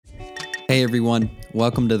Hey everyone,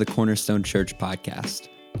 welcome to the Cornerstone Church podcast.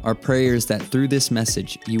 Our prayer is that through this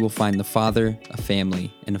message, you will find the Father, a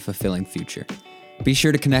family, and a fulfilling future. Be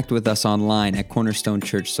sure to connect with us online at Cornerstone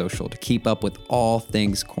Church Social to keep up with all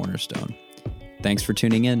things Cornerstone. Thanks for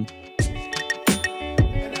tuning in.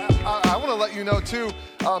 And I want to let you know too,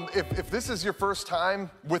 if this is your first time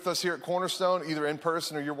with us here at Cornerstone, either in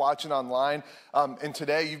person or you're watching online, and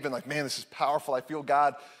today you've been like, man, this is powerful. I feel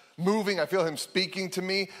God moving. I feel him speaking to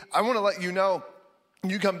me. I want to let you know,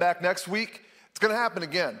 you come back next week, it's going to happen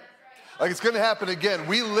again. It's going to happen again.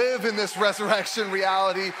 We live in this resurrection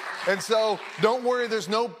reality. And so don't worry, there's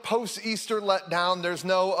no post-Easter letdown. There's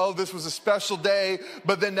no, oh, this was a special day,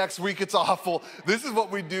 but then next week it's awful. This is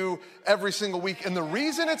what we do every single week. And the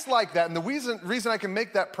reason it's like that, and the reason I can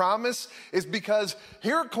make that promise is because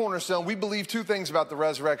here at Cornerstone, we believe two things about the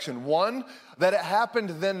resurrection. One, that it happened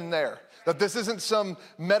then and there. That this isn't some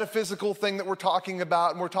metaphysical thing that we're talking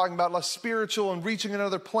about, and we're talking about less spiritual and reaching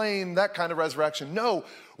another plane, that kind of resurrection. No,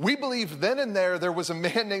 we believe then and there was a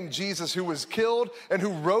man named Jesus who was killed and who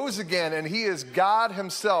rose again, and he is God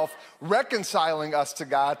himself reconciling us to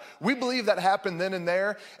God. We believe that happened then and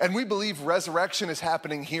there, and we believe resurrection is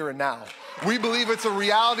happening here and now. We believe it's a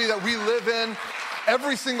reality that we live in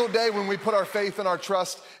every single day when we put our faith and our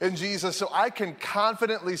trust in Jesus. So I can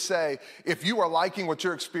confidently say, if you are liking what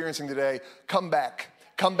you're experiencing today, come back.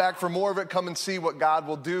 Come back for more of it. Come and see what God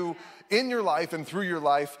will do in your life and through your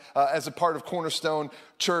life as a part of Cornerstone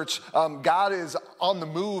Church. God is on the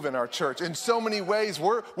move in our church in so many ways.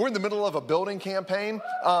 We're in the middle of a building campaign.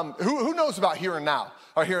 Who knows about Here and Now,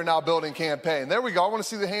 our Here and Now building campaign? There we go. I want to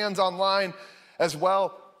see the hands online as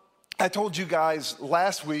well. I told you guys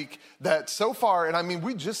last week that so far, and I mean,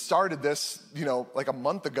 we just started this, like a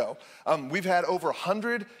month ago. We've had over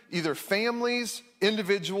 100 either families,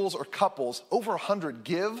 individuals, or couples, over 100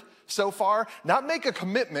 give so far. Not make a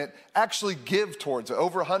commitment, actually give towards it,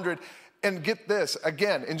 over 100. And get this,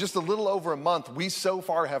 again, in just a little over a month, we so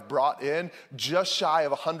far have brought in just shy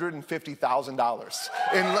of $150,000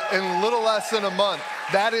 in little less than a month.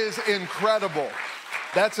 That is incredible.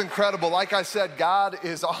 That's incredible. Like I said, God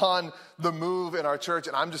is on the move in our church,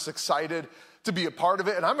 and I'm just excited to be a part of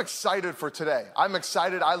it, and I'm excited for today. I'm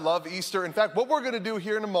excited. I love Easter. In fact, what we're going to do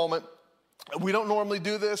here in a moment, we don't normally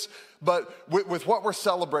do this, but with what we're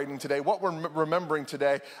celebrating today, what we're remembering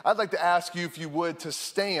today, I'd like to ask you, if you would, to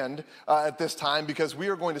stand at this time, because we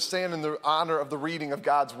are going to stand in the honor of the reading of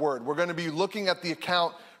God's word. We're going to be looking at the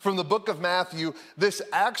account from the book of Matthew, this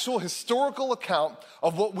actual historical account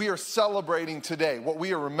of what we are celebrating today, what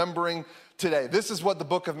we are remembering today. This is what the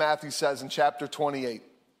book of Matthew says in chapter 28.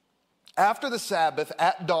 After the Sabbath,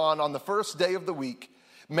 at dawn on the first day of the week,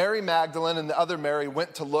 Mary Magdalene and the other Mary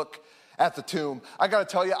went to look at the tomb. I got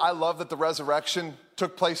to tell you, I love that the resurrection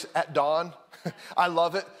took place at dawn. I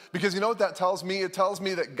love it because you know what that tells me? It tells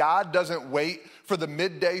me that God doesn't wait for the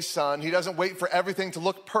midday sun. He doesn't wait for everything to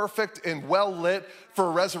look perfect and well lit for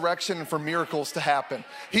a resurrection and for miracles to happen.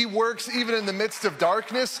 He works even in the midst of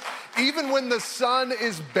darkness. Even when the sun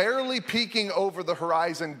is barely peeking over the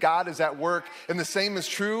horizon, God is at work. And the same is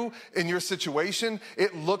true in your situation.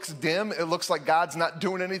 It looks dim. It looks like God's not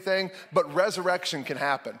doing anything, but resurrection can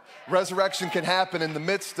happen. Resurrection can happen in the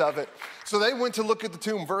midst of it. So they went to look at the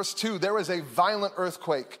tomb. Verse 2, there was a violent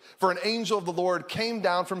earthquake, for an angel of the Lord came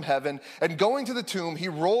down from heaven, and going to the tomb, he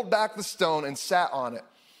rolled back the stone and sat on it.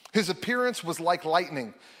 His appearance was like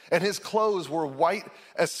lightning, and his clothes were white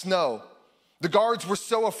as snow. The guards were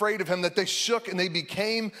so afraid of him that they shook and they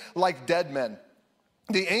became like dead men.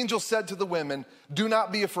 The angel said to the women, "Do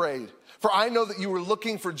not be afraid, for I know that you were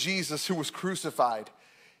looking for Jesus who was crucified.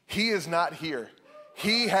 He is not here.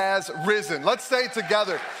 He has risen." Let's say it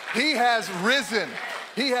together. He has risen.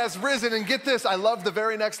 He has risen. And get this, I love the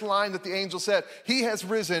very next line that the angel said. He has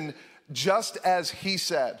risen just as he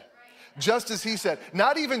said. Just as he said.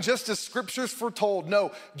 Not even just as scriptures foretold.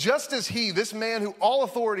 No, just as he, this man who all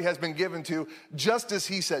authority has been given to, just as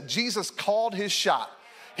he said. Jesus called his shot.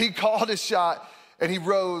 He called his shot and he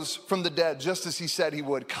rose from the dead just as he said he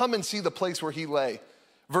would. Come and see the place where he lay.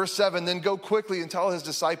 Verse 7, then go quickly and tell his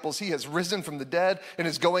disciples he has risen from the dead and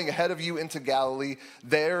is going ahead of you into Galilee.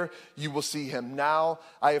 There you will see him. Now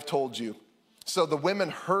I have told you. So the women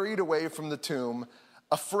hurried away from the tomb,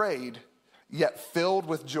 afraid, yet filled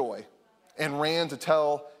with joy, and ran to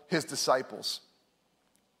tell his disciples.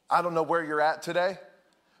 I don't know where you're at today,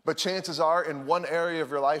 but chances are in one area of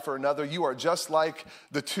your life or another, you are just like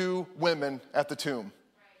the two women at the tomb.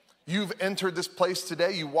 You've entered this place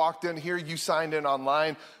today, you walked in here, you signed in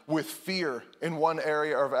online with fear in one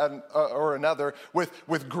area or another,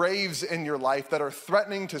 with graves in your life that are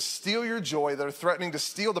threatening to steal your joy, that are threatening to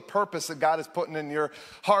steal the purpose that God is putting in your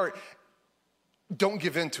heart. don't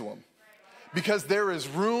give in to them. Because there is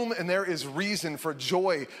room and there is reason for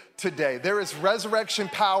joy today. There is resurrection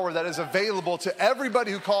power that is available to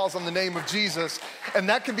everybody who calls on the name of Jesus. And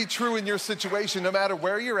that can be true in your situation, no matter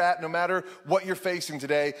where you're at, no matter what you're facing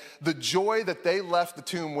today. The joy that they left the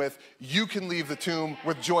tomb with, you can leave the tomb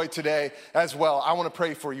with joy today as well. I want to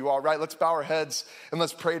pray for you, all right? Let's bow our heads and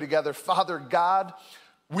let's pray together. Father God,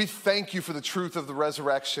 we thank you for the truth of the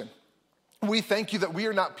resurrection. We thank you that we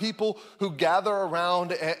are not people who gather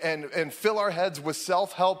around and fill our heads with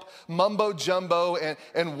self-help mumbo jumbo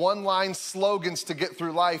and one-line slogans to get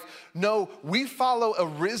through life. No, we follow a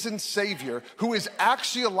risen Savior who is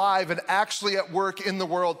actually alive and actually at work in the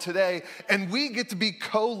world today, and we get to be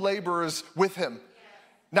co-laborers with him.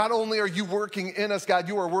 Not only are you working in us, God,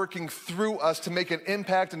 you are working through us to make an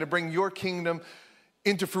impact and to bring your kingdom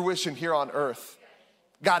into fruition here on earth.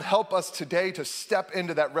 God, help us today to step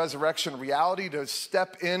into that resurrection reality, to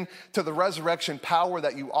step into the resurrection power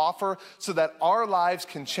that you offer so that our lives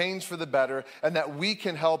can change for the better and that we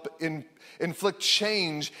can help inflict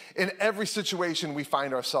change in every situation we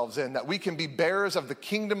find ourselves in, that we can be bearers of the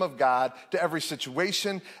kingdom of God to every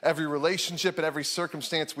situation, every relationship, and every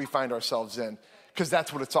circumstance we find ourselves in. Because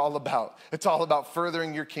that's what it's all about. It's all about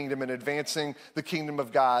furthering your kingdom and advancing the kingdom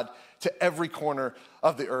of God to every corner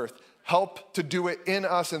of the earth. Help to do it in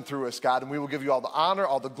us and through us, God, and we will give you all the honor,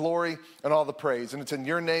 all the glory, and all the praise. And it's in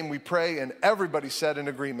your name we pray, and everybody said in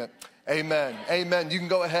agreement, amen. Amen. You can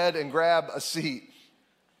go ahead and grab a seat.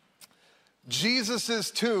 Jesus'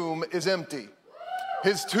 tomb is empty.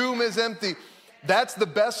 His tomb is empty. That's the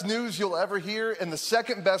best news you'll ever hear, and the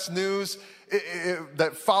second best news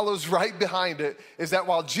that follows right behind it is that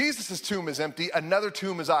while Jesus' tomb is empty, another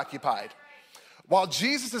tomb is occupied. While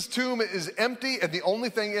Jesus' tomb is empty and the only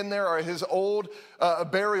thing in there are his old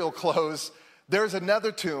burial clothes, there's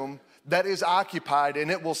another tomb that is occupied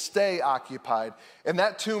and it will stay occupied. And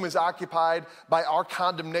that tomb is occupied by our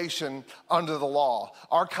condemnation under the law.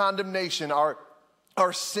 Our condemnation, our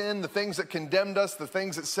sin, the things that condemned us, the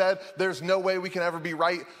things that said there's no way we can ever be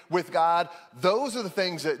right with God. Those are the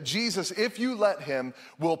things that Jesus, if you let him,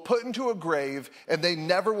 will put into a grave and they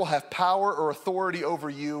never will have power or authority over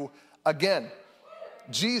you again.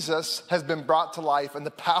 Jesus has been brought to life and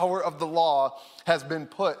the power of the law has been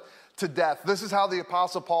put to death. This is how the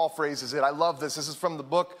Apostle Paul phrases it. I love this. This is from the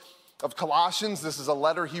book of Colossians. This is a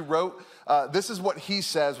letter he wrote. This is what he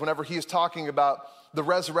says whenever he is talking about the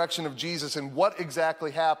resurrection of Jesus and what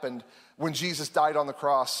exactly happened when Jesus died on the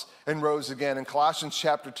cross and rose again. In Colossians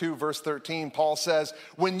chapter 2, verse 13, Paul says,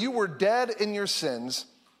 "When you were dead in your sins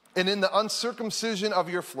and in the uncircumcision of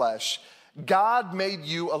your flesh, God made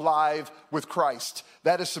you alive with Christ."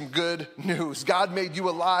 That is some good news. God made you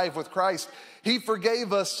alive with Christ. He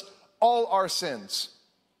forgave us all our sins,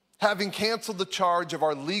 having canceled the charge of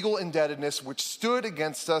our legal indebtedness, which stood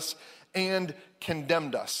against us and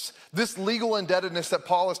condemned us. This legal indebtedness that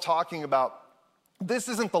Paul is talking about, this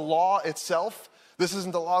isn't the law itself. This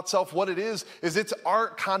isn't the law itself. What it is it's our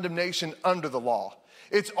condemnation under the law.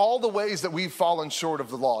 It's all the ways that we've fallen short of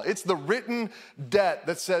the law. It's the written debt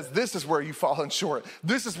that says this is where you've fallen short.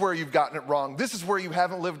 This is where you've gotten it wrong. This is where you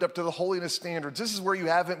haven't lived up to the holiness standards. This is where you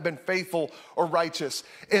haven't been faithful or righteous.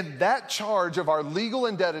 And that charge of our legal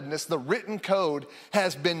indebtedness, the written code,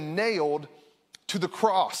 has been nailed to the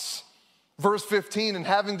cross. Verse 15, and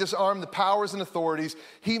having disarmed the powers and authorities,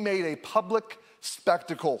 he made a public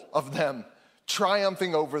spectacle of them,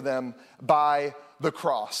 triumphing over them by the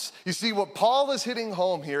cross. You see, what Paul is hitting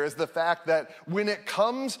home here is the fact that when it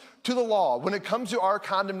comes to the law, when it comes to our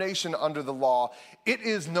condemnation under the law, it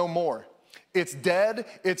is no more. It's dead,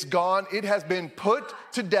 it's gone, it has been put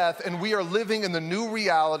to death, and we are living in the new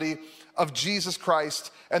reality of Jesus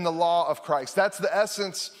Christ and the law of Christ. That's the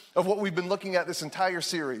essence of what we've been looking at this entire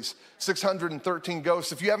series, 613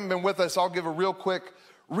 Ghosts. If you haven't been with us, I'll give a real quick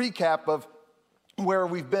recap of where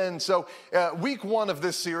we've been. So week one of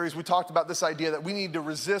this series, we talked about this idea that we need to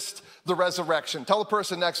resist the resurrection. Tell the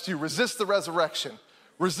person next to you, resist the resurrection.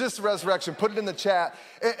 Resist the resurrection. Put it in the chat.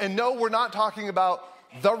 And no, we're not talking about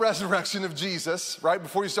the resurrection of Jesus, right?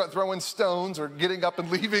 Before you start throwing stones or getting up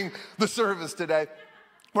and leaving the service today.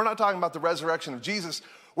 We're not talking about the resurrection of Jesus.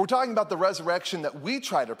 We're talking about the resurrection that we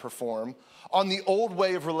try to perform on the old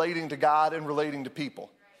way of relating to God and relating to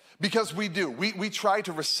people. Because we do. We try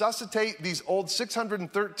to resuscitate these old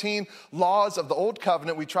 613 laws of the old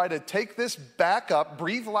covenant. We try to take this back up,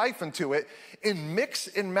 breathe life into it, and mix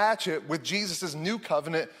and match it with Jesus' new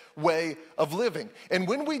covenant way of living. And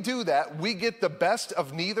when we do that, we get the best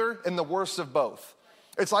of neither and the worst of both.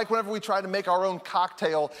 It's like whenever we try to make our own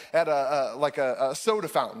cocktail at a soda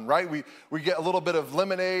fountain, right? We get a little bit of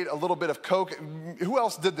lemonade, a little bit of Coke. Who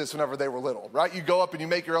else did this whenever they were little, right? You go up and you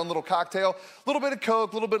make your own little cocktail, a little bit of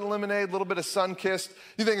Coke, a little bit of lemonade, a little bit of Sunkist.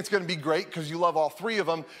 You think it's gonna be great because you love all three of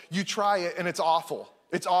them. You try it and it's awful.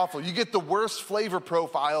 It's awful. You get the worst flavor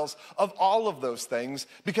profiles of all of those things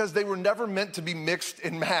because they were never meant to be mixed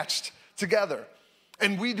and matched together.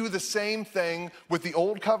 And we do the same thing with the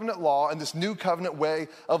old covenant law and this new covenant way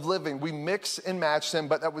of living. We mix and match them,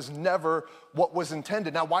 but that was never what was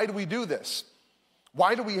intended. Now, why do we do this?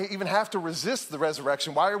 Why do we even have to resist the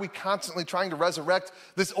resurrection? Why are we constantly trying to resurrect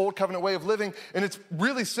this old covenant way of living? And it's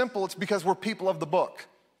really simple. It's because we're people of the book.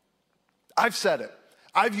 I've said it.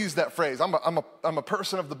 I've used that phrase. I'm a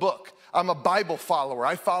person of the book. I'm a Bible follower.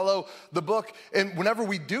 I follow the book. And whenever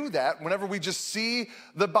we do that, whenever we just see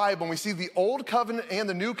the Bible and we see the old covenant and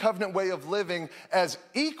the new covenant way of living as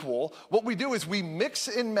equal, what we do is we mix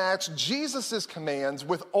and match Jesus's commands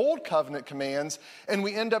with old covenant commands, and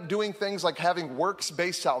we end up doing things like having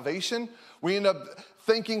works-based salvation. We end up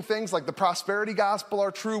thinking things like the prosperity gospel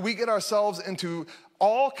are true. We get ourselves into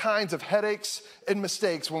all kinds of headaches and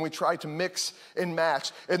mistakes when we try to mix and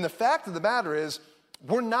match. And the fact of the matter is,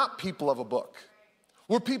 we're not people of a book.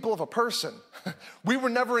 We're people of a person. We were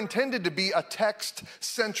never intended to be a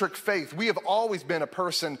text-centric faith. We have always been a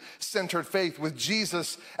person-centered faith with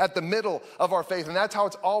Jesus at the middle of our faith. And that's how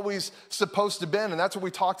it's always supposed to be. And that's what we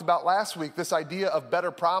talked about last week, this idea of better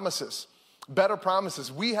promises. Better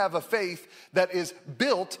promises. We have a faith that is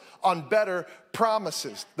built on better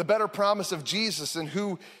promises. The better promise of Jesus and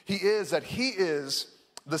who he is, that he is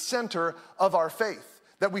the center of our faith,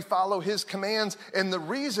 that we follow his commands. And the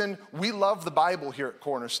reason we love the Bible here at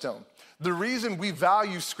Cornerstone, the reason we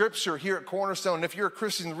value scripture here at Cornerstone, and if you're a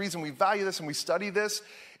Christian, the reason we value this and we study this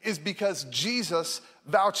is because Jesus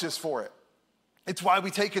vouches for it. It's why we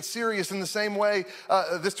take it serious in the same way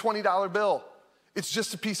this $20 bill. It's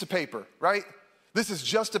just a piece of paper, right? This is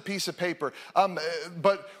just a piece of paper.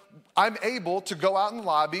 But I'm able to go out in the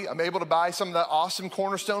lobby. I'm able to buy some of that awesome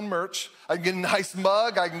Cornerstone merch. I can get a nice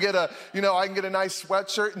mug. I can get a nice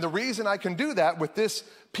sweatshirt. And the reason I can do that with this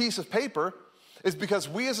piece of paper is because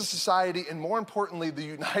we as a society, and more importantly, the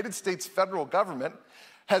United States federal government,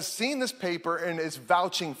 has seen this paper and is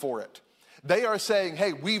vouching for it. They are saying,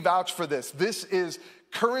 hey, we vouch for this. This is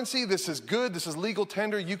currency, this is good, this is legal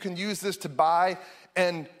tender. You can use this to buy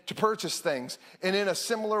and to purchase things. And in a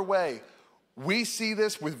similar way, we see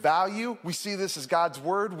this with value. We see this as God's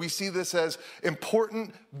word. We see this as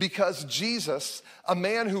important because Jesus, a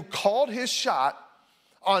man who called his shot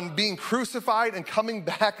on being crucified and coming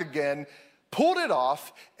back again, pulled it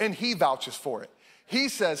off, and he vouches for it. He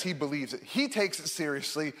says he believes it. He takes it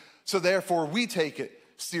seriously, so therefore we take it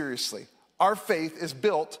seriously. Our faith is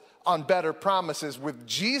built on better promises with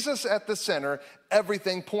Jesus at the center,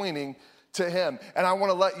 everything pointing to him. And I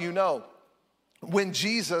want to let you know, when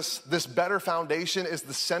Jesus, this better foundation, is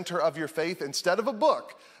the center of your faith, instead of a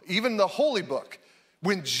book, even the holy book,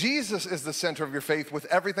 when Jesus is the center of your faith with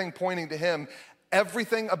everything pointing to him,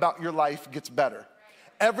 everything about your life gets better.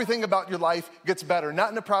 Everything about your life gets better,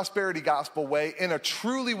 not in a prosperity gospel way, in a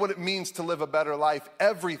truly what it means to live a better life.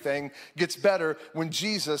 Everything gets better when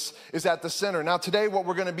Jesus is at the center. Now today, what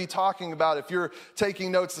we're gonna be talking about, if you're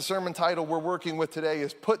taking notes, the sermon title we're working with today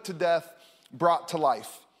is Put to Death, Brought to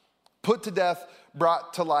Life. Put to death,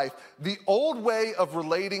 brought to life. The old way of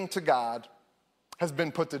relating to God has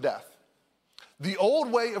been put to death. The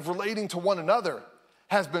old way of relating to one another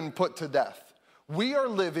has been put to death. We are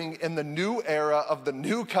living in the new era of the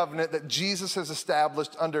new covenant that Jesus has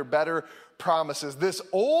established under better promises. This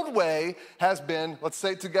old way has been, let's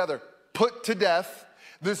say it together, put to death.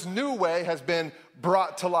 This new way has been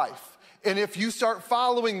brought to life. And if you start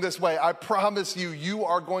following this way, I promise you, you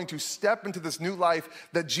are going to step into this new life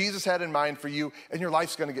that Jesus had in mind for you, and your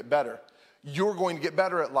life's going to get better. You're going to get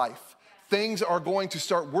better at life. Things are going to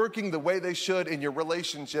start working the way they should in your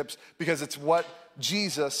relationships because it's what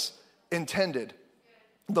Jesus intended.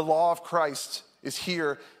 The law of Christ is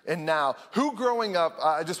here and now. Who growing up,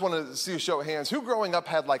 I just want to see a show of hands, who growing up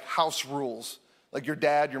had like house rules? Like your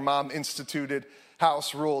dad, your mom instituted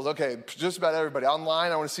house rules. Okay, just about everybody.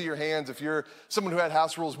 Online, I want to see your hands if you're someone who had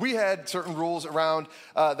house rules. We had certain rules around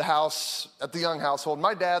the house at the Young household.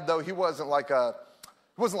 My dad, though, he wasn't like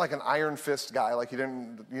an iron fist guy. Like he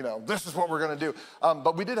didn't, this is what we're going to do.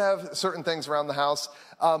 But we did have certain things around the house.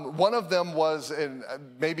 One of them was, and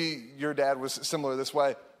maybe your dad was similar this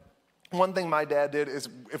way. One thing my dad did is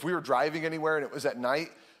if we were driving anywhere and it was at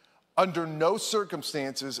night, under no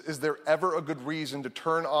circumstances is there ever a good reason to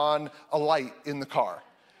turn on a light in the car.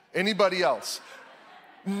 Anybody else?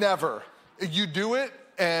 Never. You do it,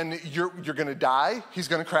 and you're gonna die. He's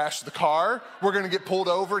gonna crash the car. We're gonna get pulled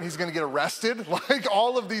over and he's gonna get arrested. Like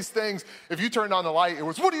all of these things. If you turned on the light, it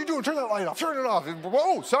was, what are you doing? Turn that light off, turn it off.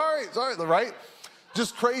 Whoa, sorry, right?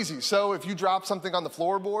 Just crazy. So if you drop something on the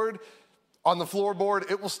floorboard,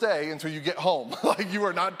 it will stay until you get home. Like you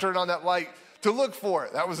are not turned on that light to look for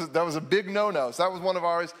it. That was a big no-no. So that was one of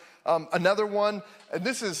ours. Another one, and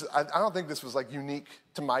this is, I don't think this was like unique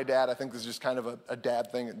to my dad. I think this is just kind of a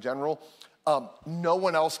dad thing in general. No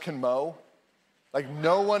one else can mow. Like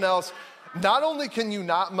no one else. Not only can you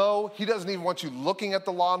not mow, he doesn't even want you looking at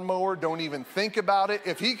the lawnmower. Don't even think about it.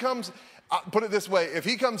 If he comes, put it this way, if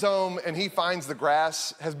he comes home and he finds the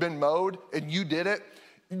grass has been mowed and you did it,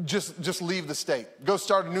 just leave the state. Go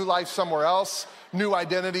start a new life somewhere else, new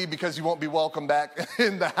identity, because you won't be welcome back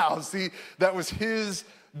in the house. That was his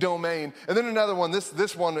domain. And then another one,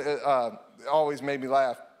 this one always made me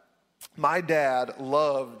laugh. My dad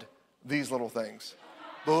loved these little things.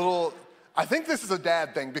 I think this is a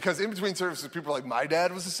dad thing, because in between services, people are like, my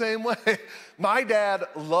dad was the same way. My dad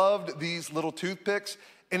loved these little toothpicks.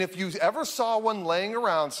 And if you ever saw one laying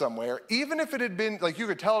around somewhere, even if it had been, like you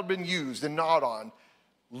could tell it had been used and gnawed on,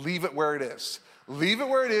 leave it where it is. Leave it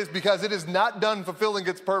where it is, because it is not done fulfilling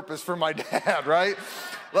its purpose for my dad, right?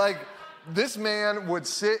 Like, this man would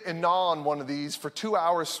sit and gnaw on one of these for 2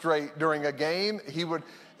 hours straight during a game. He would,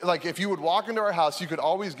 like, if you would walk into our house, you could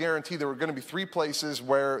always guarantee there were gonna be 3 places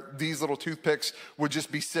where these little toothpicks would just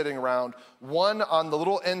be sitting around. One on the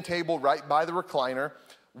little end table right by the recliner,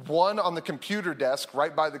 one on the computer desk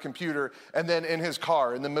right by the computer, and then in his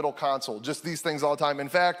car in the middle console. Just these things all the time. In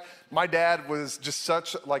fact, my dad was just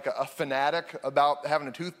such like a fanatic about having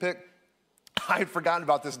a toothpick. I had forgotten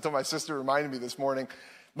about this until my sister reminded me this morning.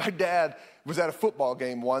 My dad was at a football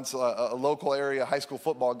game once, a local area high school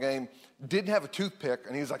football game, didn't have a toothpick,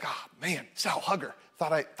 and he was like, man, Sal Hugger,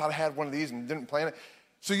 thought I had one of these and didn't plan it.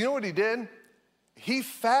 So you know what he did? He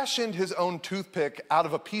fashioned his own toothpick out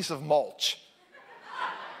of a piece of mulch.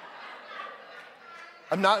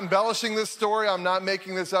 I'm not embellishing this story. I'm not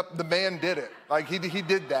making this up. The man did it. Like he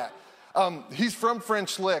did that. He's from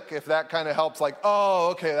French Lick, if that kind of helps. Like, oh,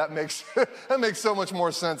 okay, that makes so much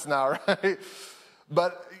more sense now, right?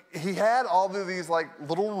 But he had all of these like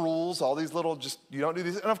little rules, all these little just, you don't do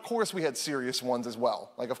these. And of course we had serious ones as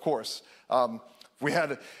well. Like, of course. We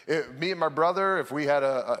had, me and my brother, if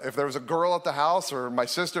if there was a girl at the house, or my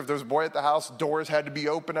sister, if there was a boy at the house, doors had to be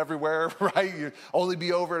open everywhere, right? You only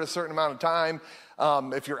be over at a certain amount of time.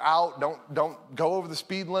 If you're out, don't go over the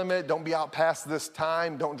speed limit. Don't be out past this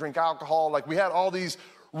time. Don't drink alcohol. Like, we had all these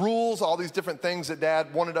rules, all these different things that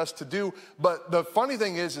Dad wanted us to do. But the funny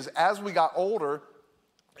thing is as we got older,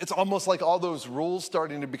 it's almost like all those rules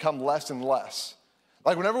starting to become less and less.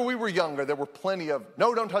 Like, whenever we were younger, there were plenty of,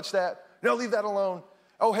 no, don't touch that. No, leave that alone.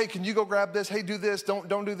 Oh, hey, can you go grab this? Hey, do this. Don't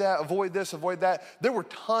do that. Avoid this, avoid that. There were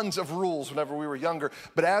tons of rules whenever we were younger.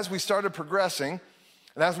 But as we started progressing,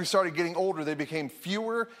 and as we started getting older, they became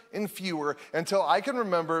fewer and fewer, until I can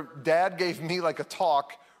remember Dad gave me like a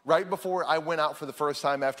talk right before I went out for the first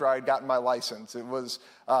time after I had gotten my license. It was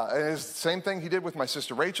the same thing he did with my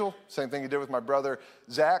sister Rachel, same thing he did with my brother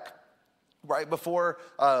Zach. Right before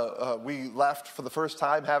we left for the first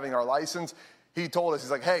time having our license, he told us, he's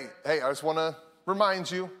like, hey, I just want to remind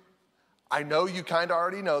you, I know you kind of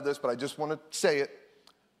already know this, but I just want to say it.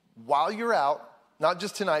 While you're out, not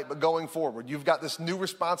just tonight, but going forward, you've got this new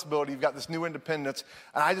responsibility, you've got this new independence,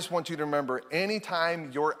 and I just want you to remember,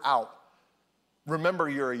 anytime you're out, remember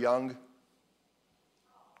you're a young.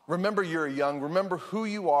 Remember you're a young. Remember who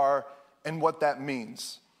you are and what that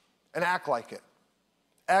means, and act like it.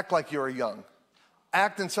 Act like you're a young.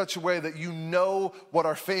 Act in such a way that you know what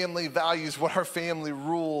our family values, what our family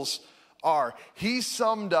rules are. He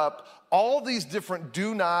summed up all these different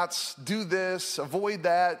do nots, do this, avoid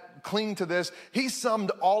that, cling to this. He summed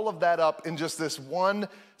all of that up in just this one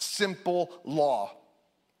simple law.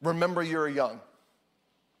 Remember you're young.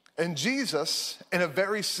 And Jesus, in a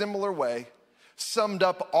very similar way, summed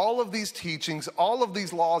up all of these teachings, all of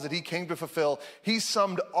these laws that he came to fulfill. He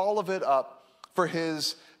summed all of it up for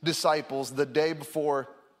his disciples the day before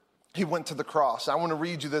he went to the cross. I want to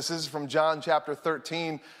read you this. This is from John chapter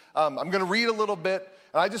 13. I'm going to read a little bit,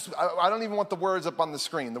 and I don't even want the words up on the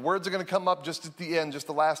screen. The words are going to come up just at the end, just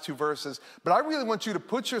the last 2 verses. But I really want you to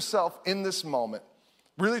put yourself in this moment.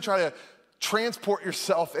 Really try to transport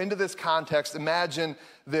yourself into this context. Imagine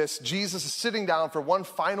this. Jesus is sitting down for one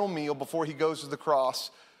final meal before he goes to the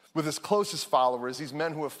cross with his closest followers, these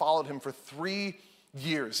men who have followed him for 3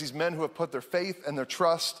 years, these men who have put their faith and their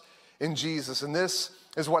trust in Jesus. And this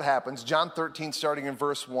is what happens. John 13, starting in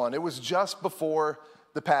verse 1. It was just before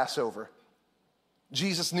the Passover.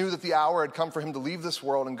 Jesus knew that the hour had come for him to leave this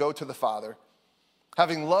world and go to the Father.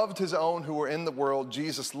 Having loved his own who were in the world,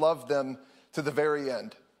 Jesus loved them to the very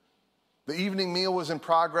end. The evening meal was in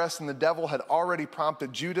progress, and the devil had already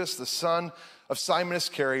prompted Judas, the son of Simon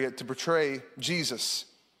Iscariot, to betray Jesus.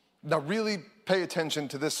 Now really pay attention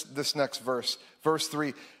to this next verse, verse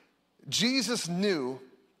 3. Jesus knew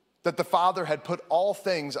that the Father had put all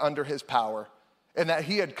things under his power, and that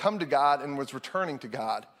he had come to God and was returning to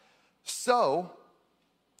God. So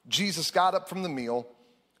Jesus got up from the meal,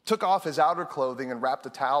 took off his outer clothing, and wrapped a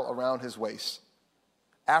towel around his waist.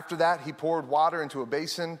 After that, he poured water into a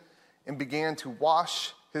basin and began to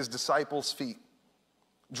wash his disciples' feet,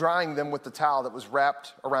 drying them with the towel that was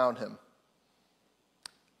wrapped around him.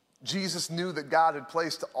 Jesus knew that God had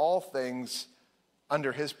placed all things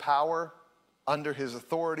under his power, under his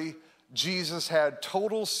authority. Jesus had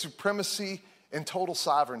total supremacy and total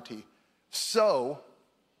sovereignty. So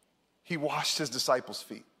he washed his disciples'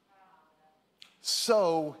 feet.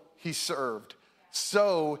 So he served.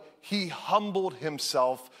 So he humbled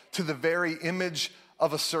himself to the very image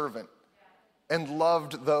of a servant and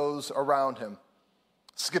loved those around him.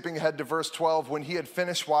 Skipping ahead to verse 12, when he had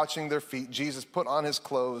finished washing their feet, Jesus put on his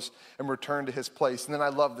clothes and returned to his place. And then I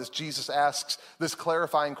love this. Jesus asks this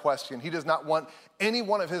clarifying question. He does not want any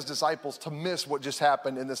one of his disciples to miss what just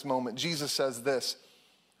happened in this moment. Jesus says this,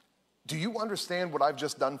 "Do you understand what I've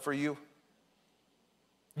just done for you?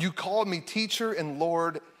 You called me teacher and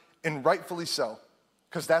Lord, and rightfully so,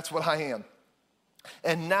 because that's what I am.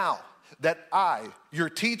 And now that I, your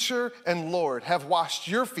teacher and Lord, have washed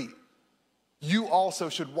your feet, you also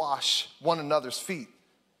should wash one another's feet.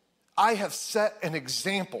 I have set an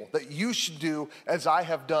example that you should do as I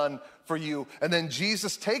have done for you." And then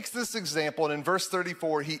Jesus takes this example, and in verse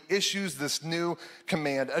 34, he issues this new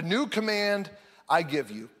command. "A new command I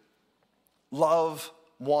give you, love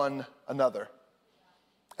one another.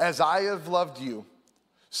 As I have loved you,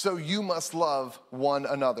 so you must love one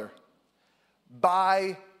another.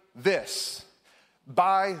 By this,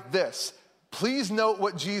 please note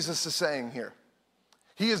what Jesus is saying here.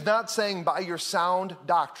 He is not saying by your sound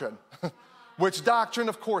doctrine, which doctrine,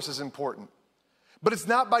 of course, is important. But it's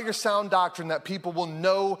not by your sound doctrine that people will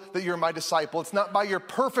know that you're my disciple. It's not by your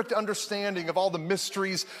perfect understanding of all the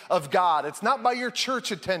mysteries of God. It's not by your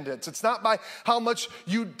church attendance. It's not by how much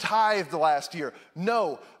you tithed last year.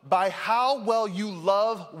 No, by how well you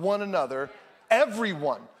love one another,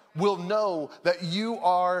 everyone will know that you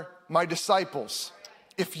are my disciples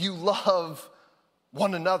if you love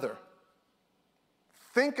one another."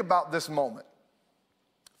 Think about this moment.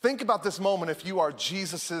 Think about this moment if you are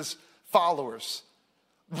Jesus's followers.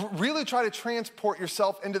 Really try to transport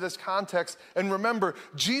yourself into this context. And remember,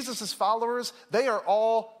 Jesus' followers, they are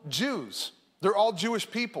all Jews. They're all Jewish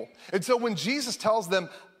people. And so when Jesus tells them,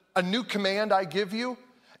 "A new command I give you,"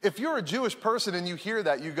 if you're a Jewish person and you hear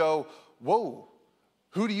that, you go, "Whoa,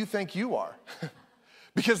 who do you think you are?"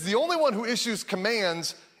 Because the only one who issues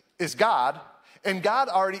commands is God. And God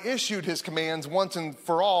already issued his commands once and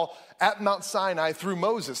for all at Mount Sinai through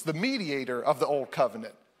Moses, the mediator of the old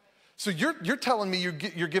covenant. So you're telling me you're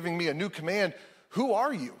giving me a new command. Who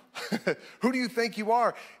are you? Who do you think you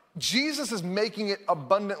are? Jesus is making it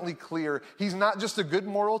abundantly clear. He's not just a good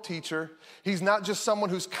moral teacher. He's not just someone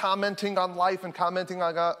who's commenting on life and commenting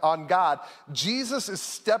on God. Jesus is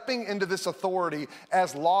stepping into this authority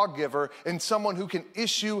as lawgiver and someone who can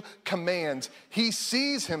issue commands. He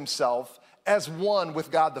sees himself as one with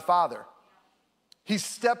God the Father. He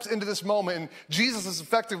steps into this moment, and Jesus is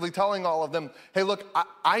effectively telling all of them, "Hey, look,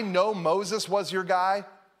 I know Moses was your guy.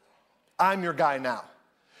 I'm your guy now."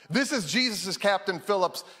 This is Jesus' Captain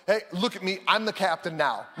Phillips, "Hey, look at me, I'm the captain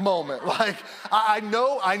now" moment. Like, I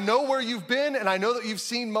know where you've been, and I know that you've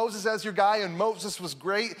seen Moses as your guy, and Moses was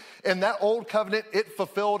great, and that old covenant, it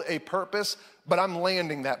fulfilled a purpose, but I'm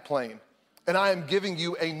landing that plane. And I am giving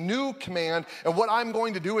you a new command. And what I'm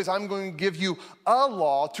going to do is I'm going to give you a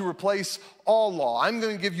law to replace all law. I'm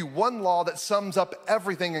going to give you one law that sums up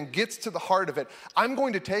everything and gets to the heart of it. I'm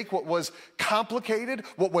going to take what was complicated,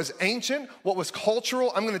 what was ancient, what was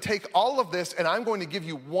cultural. I'm going to take all of this and I'm going to give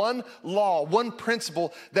you one law, one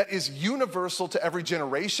principle that is universal to every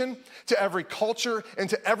generation, to every culture, and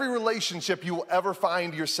to every relationship you will ever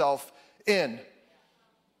find yourself in.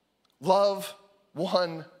 Love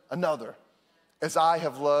one another as I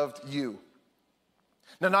have loved you.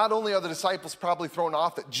 Now, not only are the disciples probably thrown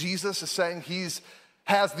off that Jesus is saying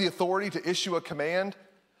has the authority to issue a command,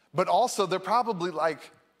 but also they're probably like,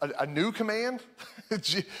 a new command?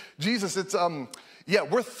 Jesus,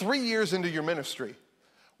 we're 3 years into your ministry.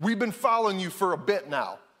 We've been following you for a bit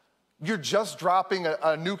now. You're just dropping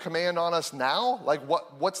a new command on us now? Like,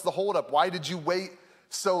 what's the holdup? Why did you wait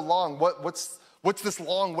so long? What's this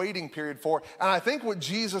long waiting period for? And I think what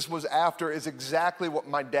Jesus was after is exactly what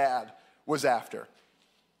my dad was after.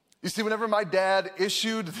 You see, whenever my dad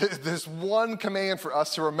issued this one command for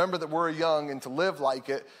us to remember that we're young and to live like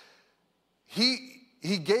it,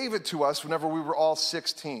 he gave it to us whenever we were all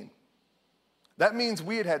 16. That means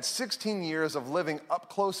we had 16 years of living up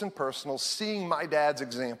close and personal, seeing my dad's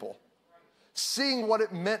example, seeing what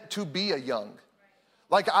it meant to be a young.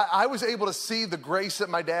 Like, I was able to see the grace that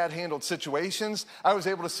my dad handled situations. I was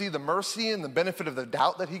able to see the mercy and the benefit of the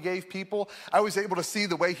doubt that he gave people. I was able to see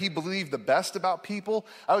the way he believed the best about people.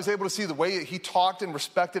 I was able to see the way that he talked and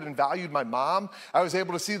respected and valued my mom. I was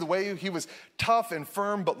able to see the way he was tough and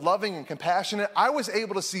firm, but loving and compassionate. I was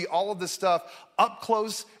able to see all of this stuff up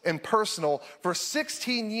close and personal for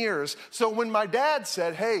 16 years. So when my dad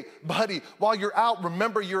said, hey, buddy, while you're out,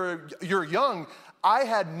 remember you're young, I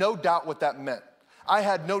had no doubt what that meant. I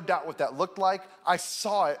had no doubt what that looked like. I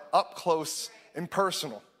saw it up close and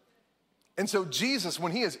personal. And so Jesus,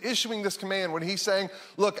 when he is issuing this command, when he's saying,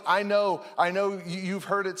 look, I know you've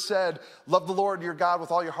heard it said, love the Lord your God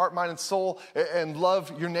with all your heart, mind, and soul, and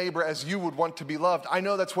love your neighbor as you would want to be loved. I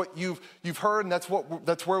know that's what you've heard, and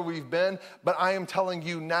that's where we've been, but I am telling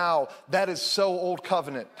you now, that is so old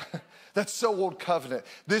covenant. That's so old covenant.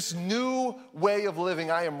 This new way of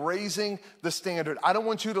living, I am raising the standard. I don't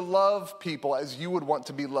want you to love people as you would want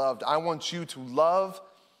to be loved. I want you to love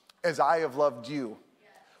as I have loved you.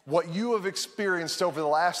 What you have experienced over the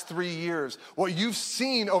last 3 years, what you've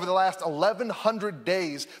seen over the last 1,100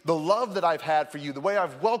 days, the love that I've had for you, the way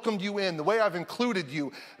I've welcomed you in, the way I've included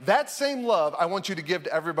you, that same love I want you to give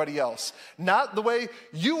to everybody else. Not the way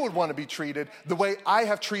you would want to be treated, the way I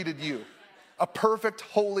have treated you. A perfect,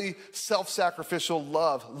 holy, self-sacrificial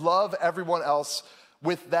love. Love everyone else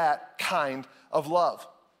with that kind of love.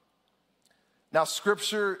 Now,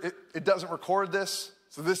 Scripture, it doesn't record this,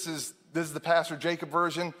 so this is the Pastor Jacob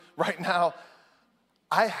version right now.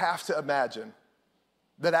 I have to imagine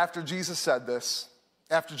that after Jesus said this,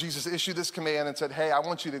 after Jesus issued this command and said, hey, I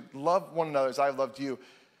want you to love one another as I loved you,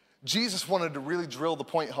 Jesus wanted to really drill the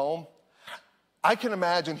point home. I can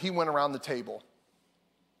imagine he went around the table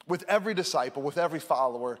with every disciple, with every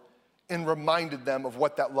follower, and reminded them of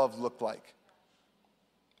what that love looked like.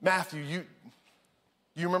 Matthew, you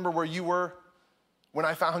remember where you were when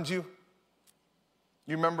I found you?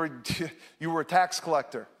 You remember you were a tax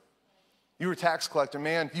collector. You were a tax collector,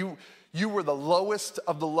 man. You were the lowest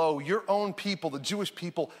of the low. Your own people, the Jewish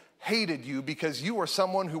people, hated you because you were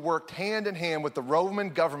someone who worked hand in hand with the Roman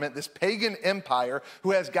government, this pagan empire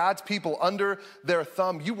who has God's people under their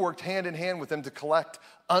thumb. You worked hand in hand with them to collect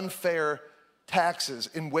unfair taxes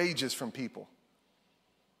and wages from people.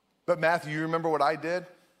 But Matthew, you remember what I did?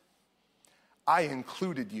 I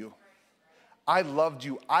included you. I loved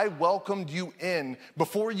you. I welcomed you in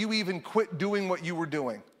before you even quit doing what you were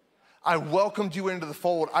doing. I welcomed you into the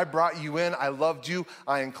fold. I brought you in. I loved you.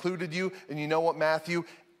 I included you. And you know what, Matthew?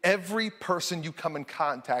 Every person you come in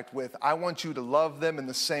contact with, I want you to love them in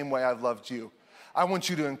the same way I've loved you. I want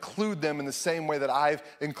you to include them in the same way that I've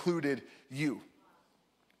included you.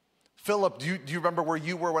 Philip, do you remember where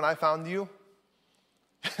you were when I found you?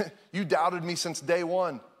 You doubted me since day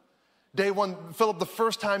one. Day one, Philip, the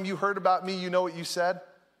first time you heard about me, you know what you said?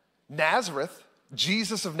 Nazareth.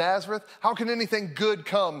 Jesus of Nazareth? How can anything good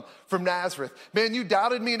come from Nazareth? Man, you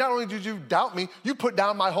doubted me. Not only did you doubt me, you put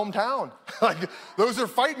down my hometown. Like, those are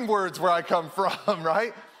fighting words where I come from,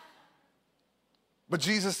 right? But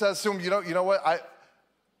Jesus says to him, you know what?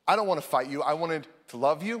 I don't want to fight you. I wanted to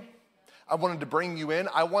love you. I wanted to bring you in.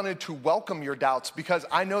 I wanted to welcome your doubts because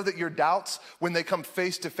I know that your doubts, when they come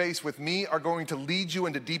face to face with me, are going to lead you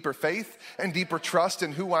into deeper faith and deeper trust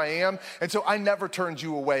in who I am. And so I never turned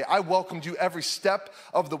you away. I welcomed you every step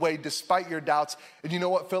of the way despite your doubts. And you know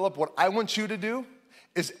what, Philip? What I want you to do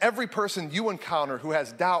is every person you encounter who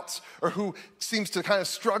has doubts or who seems to kind of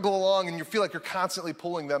struggle along and you feel like you're constantly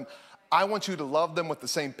pulling them, I want you to love them with the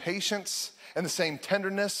same patience and the same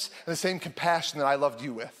tenderness and the same compassion that I loved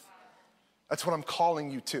you with. That's what I'm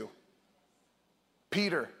calling you to.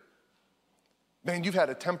 Peter, man, you've had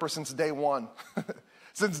a temper since day one.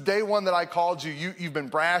 Since day one that I called you, you've been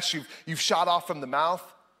brash, you've shot off from the mouth.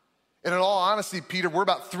 And in all honesty, Peter, we're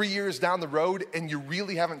about 3 years down the road and you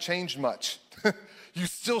really haven't changed much. You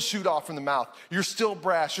still shoot off from the mouth. You're still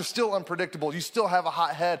brash, you're still unpredictable. You still have a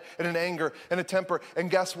hot head and an anger and a temper.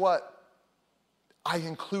 And guess what? I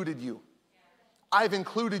included you. I've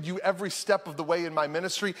included you every step of the way in my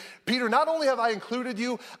ministry. Peter, not only have I included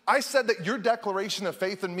you, I said that your declaration of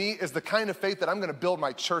faith in me is the kind of faith that I'm gonna build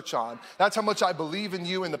my church on. That's how much I believe in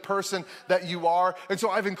you and the person that you are. And so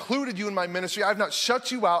I've included you in my ministry. I've not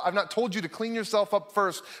shut you out. I've not told you to clean yourself up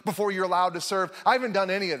first before you're allowed to serve. I haven't done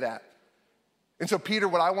any of that. And so Peter,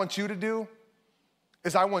 what I want you to do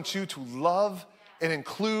is I want you to love and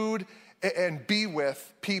include and be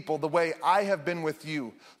with people the way I have been with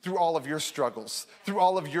you through all of your struggles, through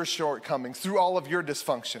all of your shortcomings, through all of your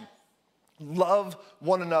dysfunction. Love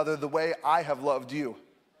one another the way I have loved you.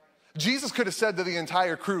 Jesus could have said to the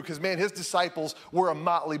entire crew, because man, his disciples were a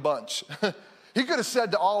motley bunch. He could have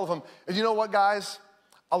said to all of them, and you know what, guys?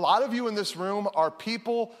 A lot of you in this room are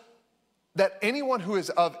people that anyone who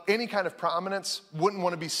is of any kind of prominence wouldn't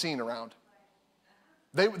want to be seen around.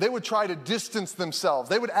 They would try to distance themselves.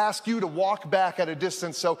 They would ask you to walk back at a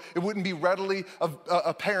distance so it wouldn't be readily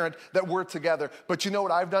apparent that we're together. But you know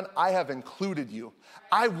what I've done? I have included you.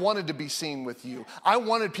 I wanted to be seen with you. I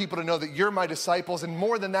wanted people to know that you're my disciples, and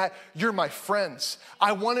more than that, you're my friends.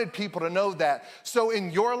 I wanted people to know that. So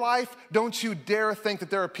in your life, don't you dare think that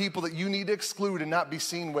there are people that you need to exclude and not be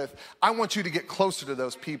seen with. I want you to get closer to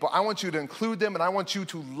those people. I want you to include them, and I want you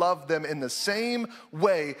to love them in the same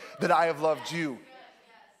way that I have loved you.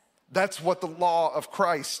 That's what the law of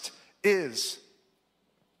Christ is.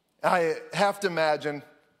 I have to imagine,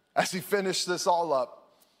 as he finished this all up,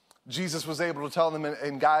 Jesus was able to tell them,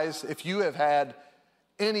 and guys, if you have had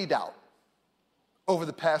any doubt over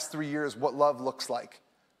the past 3 years what love looks like,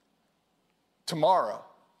 tomorrow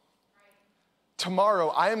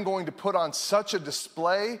I am going to put on such a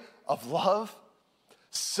display of love,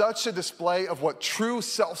 such a display of what true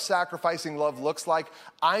self-sacrificing love looks like.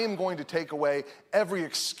 I am going to take away every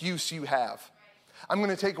excuse you have. I'm going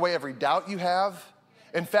to take away every doubt you have.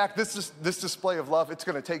 In fact, this display of love, it's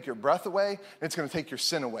going to take your breath away, and it's going to take your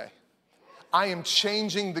sin away. I am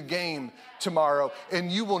changing the game tomorrow,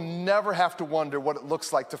 and you will never have to wonder what it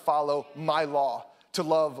looks like to follow my law, to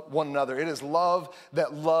love one another. It is love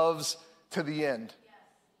that loves to the end.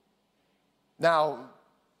 Now,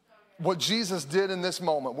 what Jesus did in this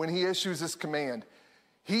moment, when he issues this command,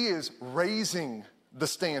 he is raising the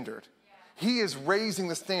standard. He is raising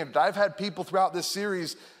the standard. I've had people throughout this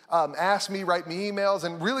series ask me, write me emails,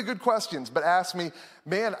 and really good questions, but ask me,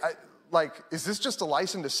 man, is this just a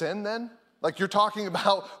license to sin then? Like you're talking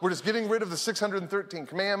about, we're just getting rid of the 613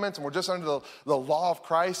 commandments and we're just under the law of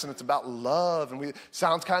Christ and it's about love. And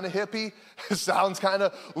sounds kind of hippie, sounds kind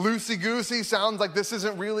of loosey-goosey, sounds like this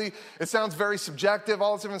isn't really, it sounds very subjective,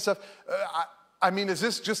 all this different stuff. Is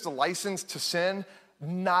this just a license to sin?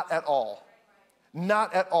 Not at all.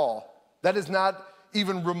 Not at all. That is not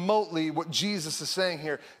even remotely what Jesus is saying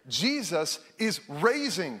here. Jesus is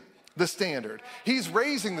raising the standard. He's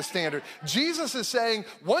raising the standard. Jesus is saying,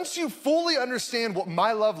 once you fully understand what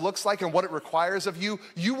my love looks like and what it requires of you,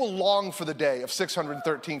 you will long for the day of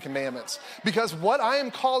 613 commandments. Because what I am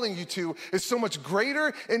calling you to is so much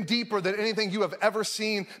greater and deeper than anything you have ever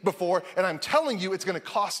seen before. And I'm telling you, it's going to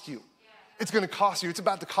cost you. It's going to cost you. It's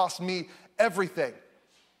about to cost me everything.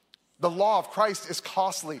 The law of Christ is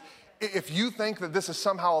costly. If you think that this is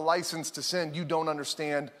somehow a license to sin, you don't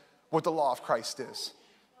understand what the law of Christ is.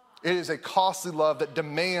 It is a costly love that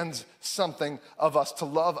demands something of us, to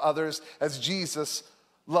love others as Jesus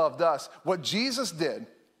loved us. What Jesus did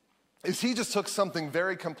is he just took something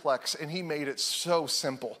very complex and he made it so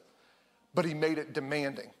simple, but he made it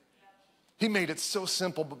demanding. He made it so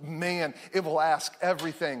simple, but man, it will ask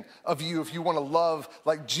everything of you if you want to love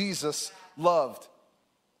like Jesus loved.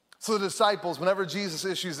 So the disciples, whenever Jesus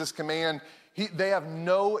issues this command, they have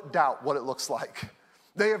no doubt what it looks like.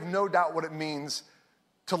 They have no doubt what it means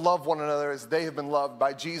to love one another as they have been loved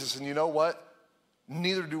by Jesus. And you know what?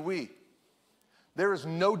 Neither do we. There is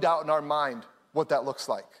no doubt in our mind what that looks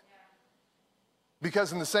like.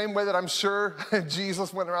 Because in the same way that I'm sure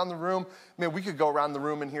Jesus went around the room, man, we could go around the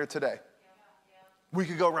room in here today. We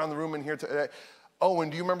could go around the room in here today. Oh,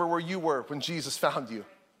 and do you remember where you were when Jesus found you?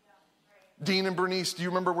 Dean and Bernice, do you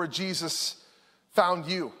remember where Jesus found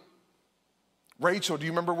you? Rachel, do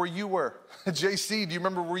you remember where you were? JC, do you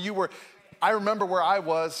remember where you were? I remember where I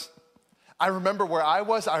was. I remember where I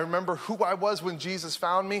was. I remember who I was when Jesus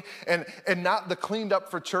found me. And not the cleaned up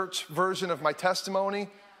for church version of my testimony.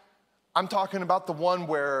 I'm talking about the one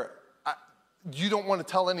where you don't want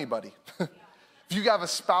to tell anybody. If you have a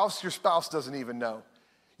spouse, your spouse doesn't even know.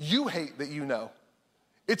 You hate that you know.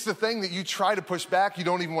 It's the thing that you try to push back, you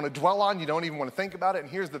don't even want to dwell on, you don't even want to think about it. And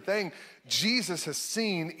here's the thing, Jesus has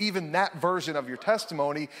seen even that version of your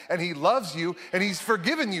testimony, and he loves you, and he's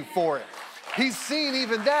forgiven you for it. He's seen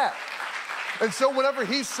even that. And so whenever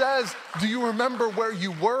he says, do you remember where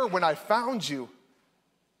you were when I found you?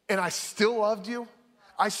 And I still loved you?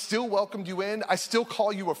 I still welcomed you in. I still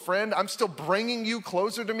call you a friend. I'm still bringing you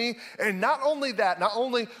closer to me. And not only that, not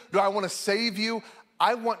only do I want to save you,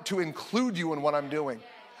 I want to include you in what I'm doing.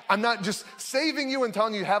 I'm not just saving you and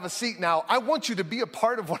telling you have a seat now. I want you to be a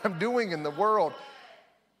part of what I'm doing in the world.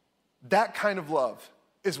 That kind of love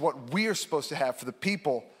is what we are supposed to have for the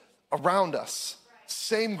people around us.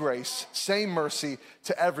 Same grace, same mercy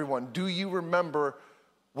to everyone. Do you remember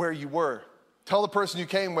where you were? Tell the person you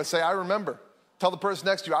came with, say, I remember. Tell the person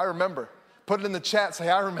next to you, I remember. Put it in the chat, say,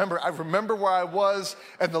 I remember. I remember where I was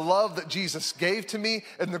and the love that Jesus gave to me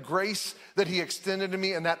and the grace that he extended to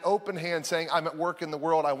me and that open hand saying, I'm at work in the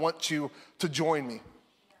world. I want you to join me.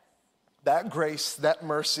 That grace, that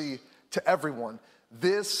mercy to everyone.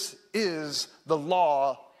 This is the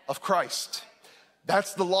law of Christ.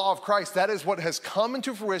 That's the law of Christ. That is what has come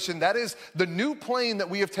into fruition. That is the new plane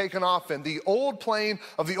that we have taken off in. The old plane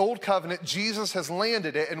of the old covenant, Jesus has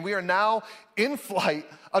landed it, and we are now in flight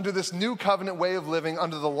under this new covenant way of living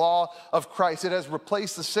under the law of Christ. It has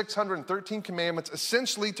replaced the 613 commandments,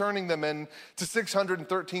 essentially turning them into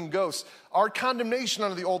 613 ghosts. Our condemnation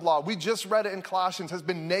under the old law, we just read it in Colossians, has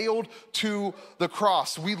been nailed to the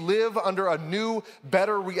cross. We live under a new,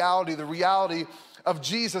 better reality, the reality of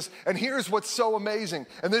Jesus. And here's what's so amazing.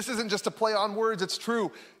 And this isn't just a play on words, it's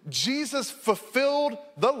true. Jesus fulfilled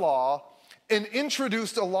the law and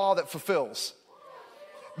introduced a law that fulfills.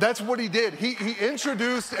 That's what he did. He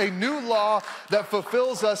introduced a new law that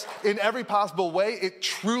fulfills us in every possible way. It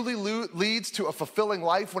truly leads to a fulfilling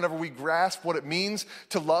life whenever we grasp what it means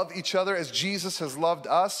to love each other as Jesus has loved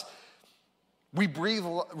us. We breathe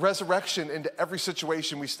resurrection into every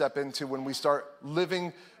situation we step into when we start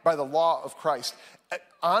living by the law of Christ.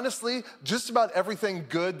 Honestly, just about everything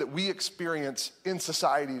good that we experience in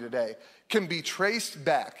society today can be traced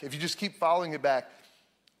back, if you just keep following it back,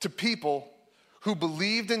 to people who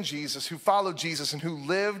believed in Jesus, who followed Jesus, and who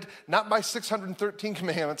lived not by 613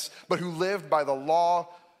 commandments, but who lived by the law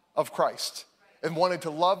of Christ and wanted to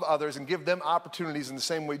love others and give them opportunities in the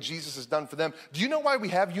same way Jesus has done for them. Do you know why we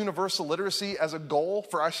have universal literacy as a goal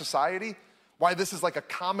for our society? Why this is like a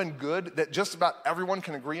common good that just about everyone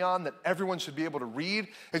can agree on, that everyone should be able to read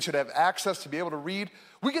and should have access to be able to read?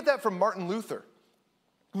 We get that from Martin Luther.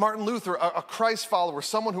 Martin Luther, a Christ follower,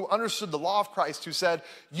 someone who understood the law of Christ, who said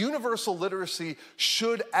universal literacy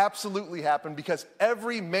should absolutely happen because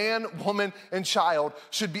every man, woman, and child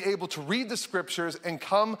should be able to read the scriptures and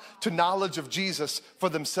come to knowledge of Jesus for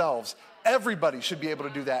themselves. Everybody should be able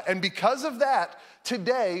to do that. And because of that,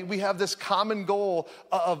 today we have this common goal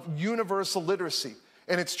of universal literacy,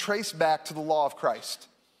 and it's traced back to the law of Christ.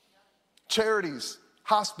 Charities,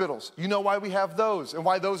 hospitals, you know why we have those and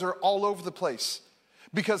why those are all over the place.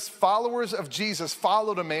 Because followers of Jesus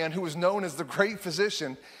followed a man who was known as the great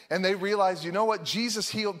physician, and they realized, you know what, Jesus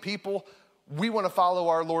healed people. We want to follow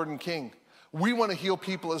our Lord and King. We want to heal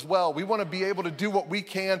people as well. We want to be able to do what we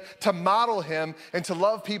can to model him and to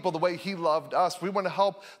love people the way he loved us. We want to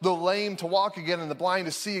help the lame to walk again and the blind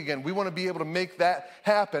to see again. We want to be able to make that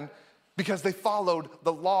happen because they followed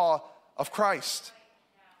the law of Christ.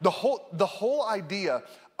 The whole idea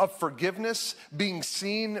of forgiveness being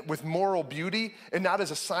seen with moral beauty and not as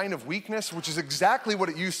a sign of weakness, which is exactly what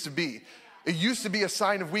it used to be. It used to be a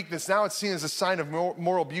sign of weakness. Now it's seen as a sign of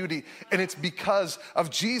moral beauty. And it's because of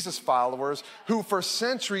Jesus followers who for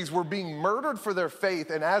centuries were being murdered for their faith.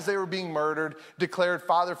 And as they were being murdered, declared,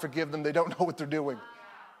 Father, forgive them. They don't know what they're doing.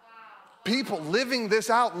 People living this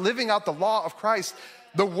out, living out the law of Christ.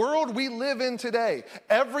 The world we live in today,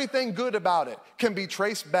 everything good about it can be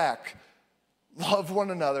traced back. Love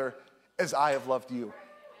one another as I have loved you.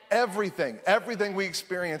 Everything we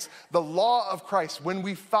experience, the law of Christ, when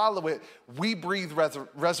we follow it, we breathe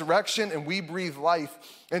resurrection and we breathe life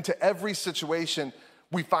into every situation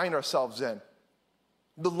we find ourselves in.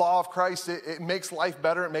 The law of Christ, it makes life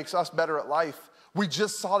better. It makes us better at life. We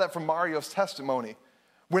just saw that from Mario's testimony.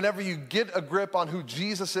 Whenever you get a grip on who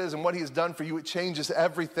Jesus is and what he has done for you, it changes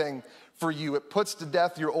everything for you. It puts to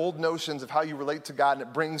death your old notions of how you relate to God, and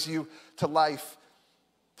it brings you to life,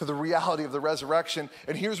 to the reality of the resurrection.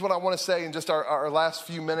 And here's what I want to say in just our last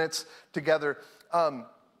few minutes together.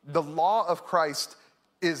 The law of Christ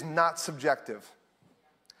is not subjective.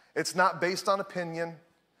 It's not based on opinion.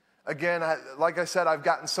 Again, like I said, I've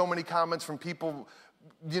gotten so many comments from people,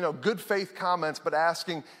 good faith comments, but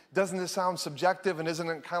asking, doesn't this sound subjective? And isn't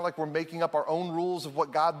it kind of like we're making up our own rules of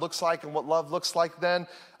what God looks like and what love looks like then?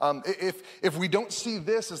 If we don't see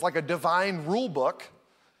this as like a divine rule book,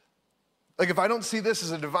 Like if I don't see this as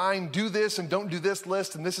a divine do this and don't do this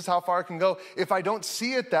list and this is how far I can go, if I don't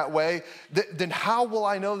see it that way, then how will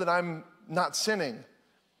I know that I'm not sinning?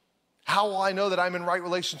 How will I know that I'm in right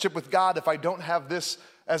relationship with God if I don't have this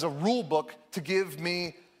as a rule book to give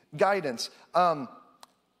me guidance? Not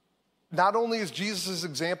only is Jesus'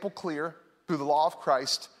 example clear through the law of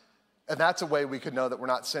Christ, and that's a way we could know that we're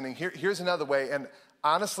not sinning. Here's another way, and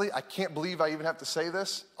honestly, I can't believe I even have to say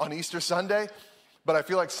this on Easter Sunday, but I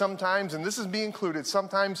feel like sometimes, and this is me included,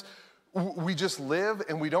 sometimes we just live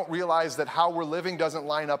and we don't realize that how we're living doesn't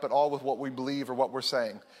line up at all with what we believe or what we're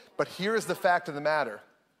saying. But here's the fact of the matter.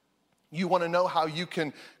 You want to know how you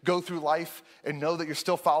can go through life and know that you're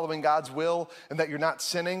still following God's will and that you're not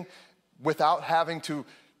sinning without having to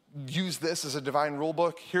use this as a divine rule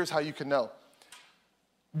book? Here's how you can know.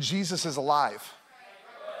 Jesus is alive.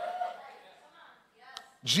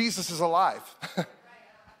 Jesus is alive.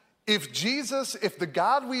 If the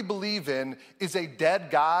God we believe in is a dead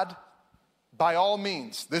God, by all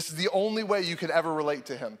means, this is the only way you could ever relate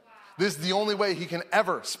to him. This is the only way he can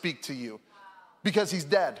ever speak to you because he's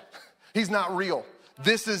dead. He's not real.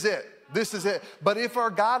 This is it. This is it. But if our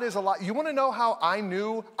God is alive, you want to know how I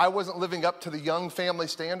knew I wasn't living up to the young family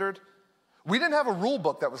standard? We didn't have a rule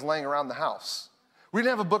book that was laying around the house. We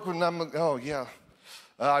didn't have a book when I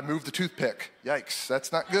moved the toothpick. Yikes,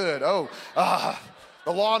 that's not good.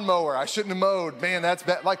 The lawnmower, I shouldn't have mowed. Man, that's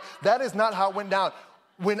bad. Like, that is not how it went down.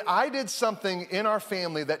 When I did something in our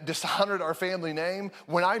family that dishonored our family name,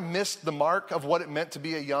 when I missed the mark of what it meant to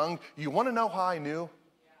be a young, you want to know how I knew?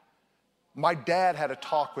 My dad had a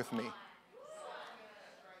talk with me.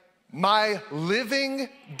 My living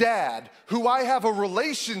dad, who I have a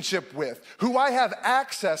relationship with, who I have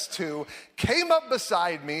access to, came up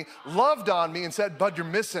beside me, loved on me, and said, "Bud, you're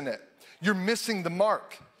missing it. You're missing the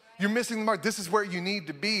mark. You're missing the mark. This is where you need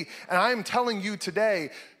to be." And I am telling you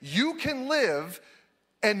today, you can live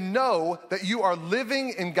and know that you are living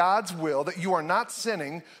in God's will, that you are not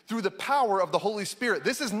sinning through the power of the Holy Spirit.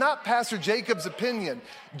 This is not Pastor Jacob's opinion.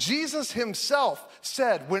 Jesus himself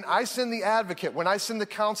said, when I send the advocate, when I send the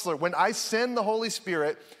counselor, when I send the Holy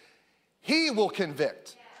Spirit, he will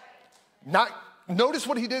convict. Notice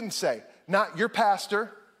what he didn't say. Not your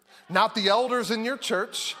pastor, not the elders in your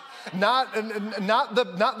church, not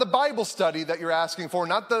the Bible study that you're asking for,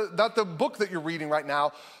 not the book that you're reading right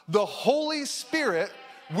now. The Holy Spirit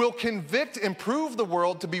will convict and prove the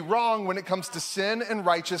world to be wrong when it comes to sin and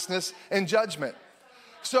righteousness and judgment.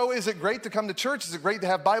 So is it great to come to church? Is it great to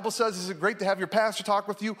have Bible studies? Is it great to have your pastor talk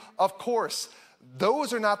with you? Of course.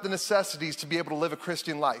 Those are not the necessities to be able to live a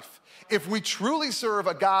Christian life. If we truly serve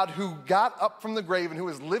a God who got up from the grave and who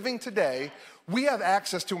is living today, we have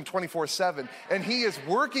access to him 24/7. And he is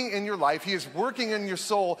working in your life. He is working in your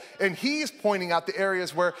soul. And he is pointing out the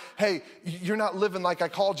areas where, hey, you're not living like I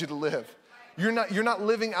called you to live. You're not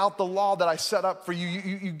living out the law that I set up for you.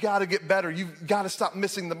 You got to get better. You've got to stop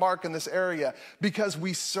missing the mark in this area because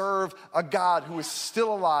we serve a God who is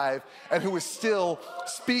still alive and who is still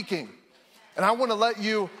speaking. And I want to let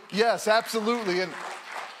you, yes, absolutely. And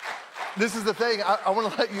this is the thing. I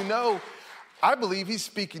want to let you know, I believe he's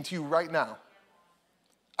speaking to you right now.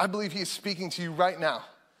 I believe he is speaking to you right now,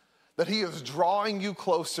 that he is drawing you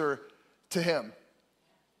closer to him.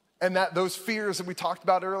 And that those fears that we talked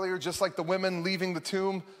about earlier, just like the women leaving the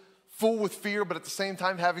tomb, full with fear, but at the same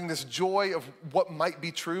time having this joy of what might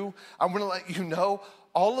be true, I'm gonna let you know,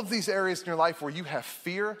 all of these areas in your life where you have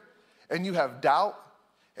fear and you have doubt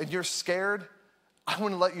and you're scared, I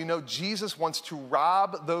wanna let you know Jesus wants to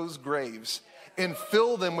rob those graves and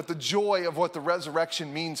fill them with the joy of what the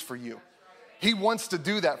resurrection means for you. He wants to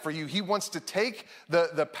do that for you. He wants to take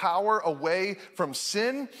the power away from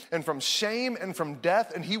sin and from shame and from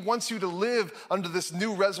death, and he wants you to live under this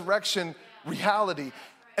new resurrection reality.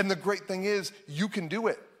 And the great thing is, you can do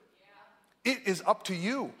it. It is up to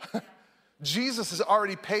you. Jesus has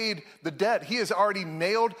already paid the debt. He has already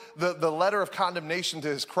nailed the letter of condemnation to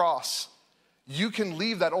his cross. You can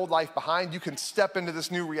leave that old life behind. You can step into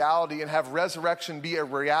this new reality and have resurrection be a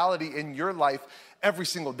reality in your life every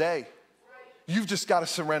single day. You've just got to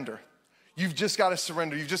surrender. You've just got to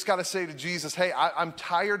surrender. You've just got to say to Jesus, hey, I'm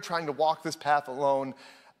tired trying to walk this path alone.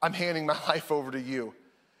 I'm handing my life over to you.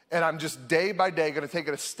 And I'm just day by day going to take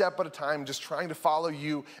it a step at a time, just trying to follow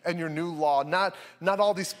you and your new law. Not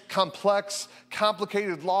all these complex,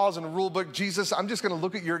 complicated laws and a rule book. Jesus, I'm just going to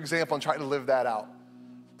look at your example and try to live that out.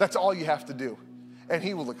 That's all you have to do. And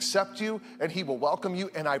he will accept you and he will welcome you.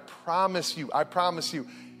 And I promise you,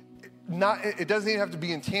 it doesn't even have to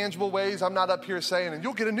be in tangible ways. I'm not up here saying, and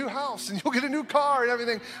you'll get a new house and you'll get a new car and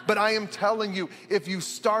everything. But I am telling you, if you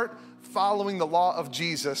start following the law of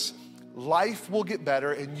Jesus, life will get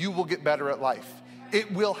better and you will get better at life.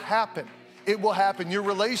 It will happen. It will happen. Your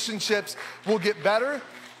relationships will get better.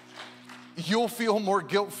 You'll feel more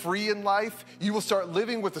guilt-free in life. You will start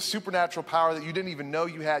living with a supernatural power that you didn't even know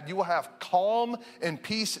you had. You will have calm and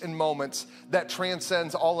peace in moments that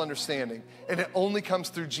transcends all understanding. And it only comes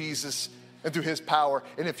through Jesus and through his power.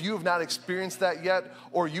 And if you have not experienced that yet,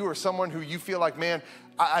 or you are someone who you feel like, man,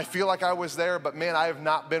 I feel like I was there, but man, I have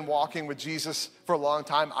not been walking with Jesus for a long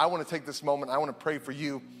time, I want to take this moment. I want to pray for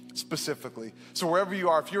you specifically. So wherever you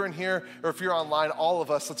are, if you're in here or if you're online, all of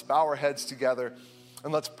us, let's bow our heads together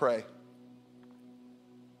and let's pray.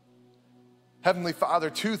 Heavenly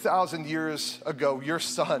Father, 2,000 years ago, your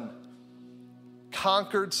Son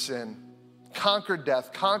conquered sin, conquered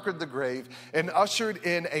death, conquered the grave, and ushered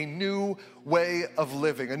in a new way of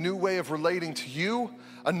living, a new way of relating to you,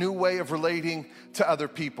 a new way of relating to other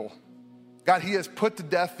people. God, he has put to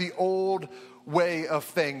death the old way of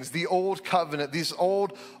things, the old covenant, these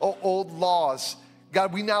old laws.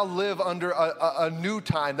 God, we now live under a new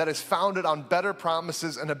time that is founded on better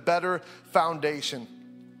promises and a better foundation.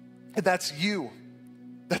 And that's you.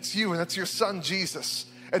 That's you, and that's your Son, Jesus,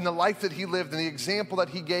 and the life that he lived and the example that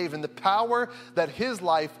he gave and the power that his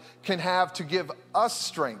life can have to give us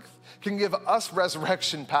strength, can give us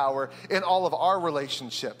resurrection power in all of our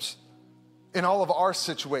relationships, in all of our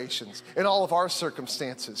situations, in all of our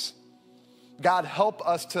circumstances. God, help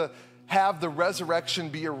us to have the resurrection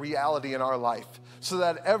be a reality in our life so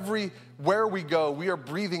that everywhere we go, we are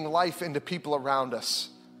breathing life into people around us.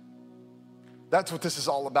 That's what this is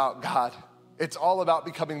all about, God. It's all about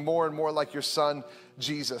becoming more and more like your Son,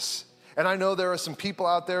 Jesus. And I know there are some people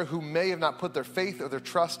out there who may have not put their faith or their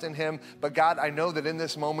trust in him, but God, I know that in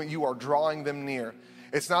this moment you are drawing them near.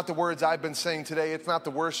 It's not the words I've been saying today. It's not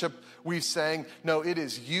the worship we've sang. No, it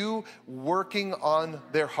is you working on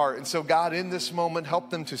their heart. And so God, in this moment, help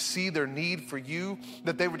them to see their need for you,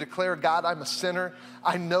 that they would declare, God, I'm a sinner.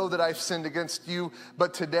 I know that I've sinned against you,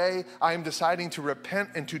 but today I am deciding to repent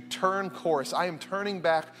and to turn course. I am turning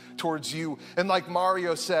back towards you. And like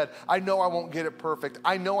Mario said, I know I won't get it perfect.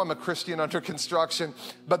 I know I'm a Christian under construction,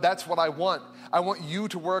 but that's what I want. I want you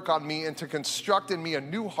to work on me and to construct in me a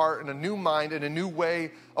new heart and a new mind and a new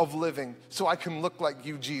way of living so I can look like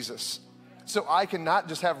you, Jesus. So I can not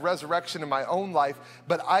just have resurrection in my own life,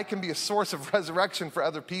 but I can be a source of resurrection for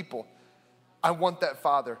other people. I want that,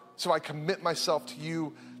 Father. So I commit myself to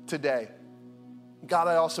you today. God,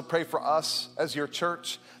 I also pray for us as your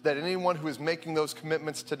church, that anyone who is making those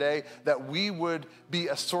commitments today, that we would be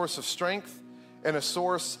a source of strength and a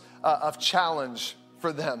source of challenge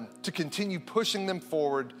for them to continue pushing them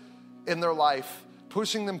forward in their life,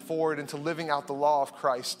 pushing them forward into living out the law of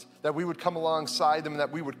Christ, that we would come alongside them and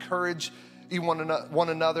that we would encourage one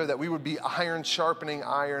another, that we would be iron sharpening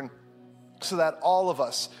iron, so that all of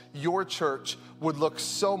us, your church, would look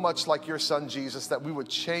so much like your Son, Jesus, that we would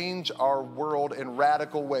change our world in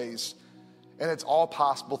radical ways. And it's all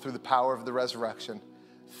possible through the power of the resurrection.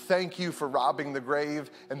 Thank you for robbing the grave,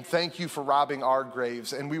 and thank you for robbing our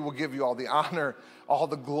graves. And we will give you all the honor, all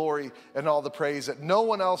the glory, and all the praise that no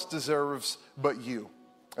one else deserves but you.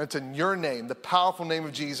 And it's in your name, the powerful name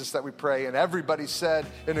of Jesus, that we pray. And everybody said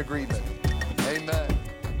in agreement, amen.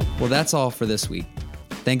 Well, that's all for this week.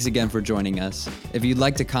 Thanks again for joining us. If you'd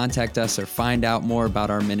like to contact us or find out more about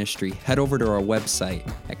our ministry, head over to our website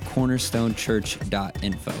at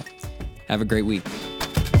cornerstonechurch.info. Have a great week.